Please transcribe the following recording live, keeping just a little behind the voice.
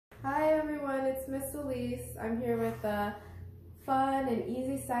it's Miss Elise. I'm here with a fun and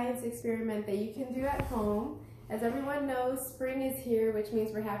easy science experiment that you can do at home. As everyone knows, spring is here, which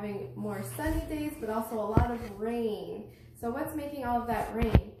means we're having more sunny days, but also a lot of rain. So what's making all of that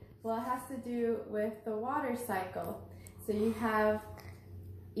rain? Well, it has to do with the water cycle. So you have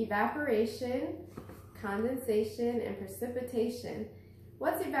evaporation, condensation, and precipitation.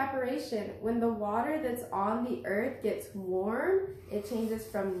 What's evaporation? When the water that's on the earth gets warm, it changes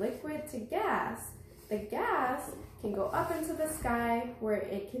from liquid to gas. The gas can go up into the sky where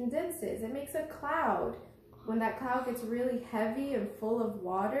it condenses. It makes a cloud. When that cloud gets really heavy and full of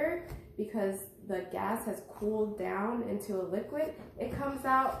water, because the gas has cooled down into a liquid, it comes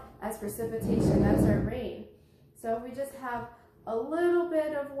out as precipitation. That's our rain. So if we just have a little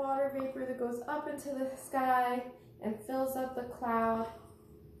bit of water vapor that goes up into the sky and fills up the cloud,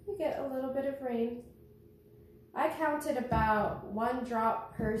 we get a little bit of rain. I counted about 1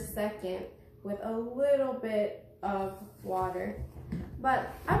 drop per second with a little bit of water.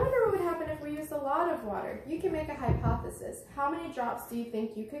 But I wonder what would happen if we used a lot of water. You can make a hypothesis. How many drops do you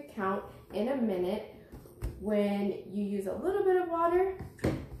think you could count in a minute when you use a little bit of water,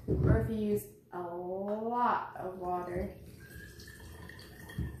 or if you use a lot of water?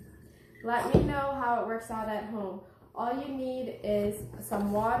 Let me know how it works out at home. All you need is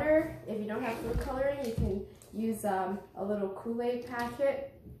some water. If you don't have food coloring, you can use a little Kool-Aid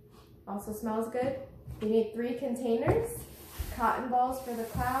packet. Also smells good. You need 3 containers, cotton balls for the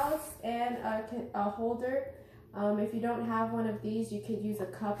clouds, and a holder. If you don't have one of these, you could use a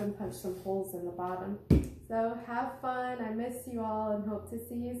cup and punch some holes in the bottom. So have fun. I miss you all and hope to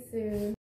see you soon.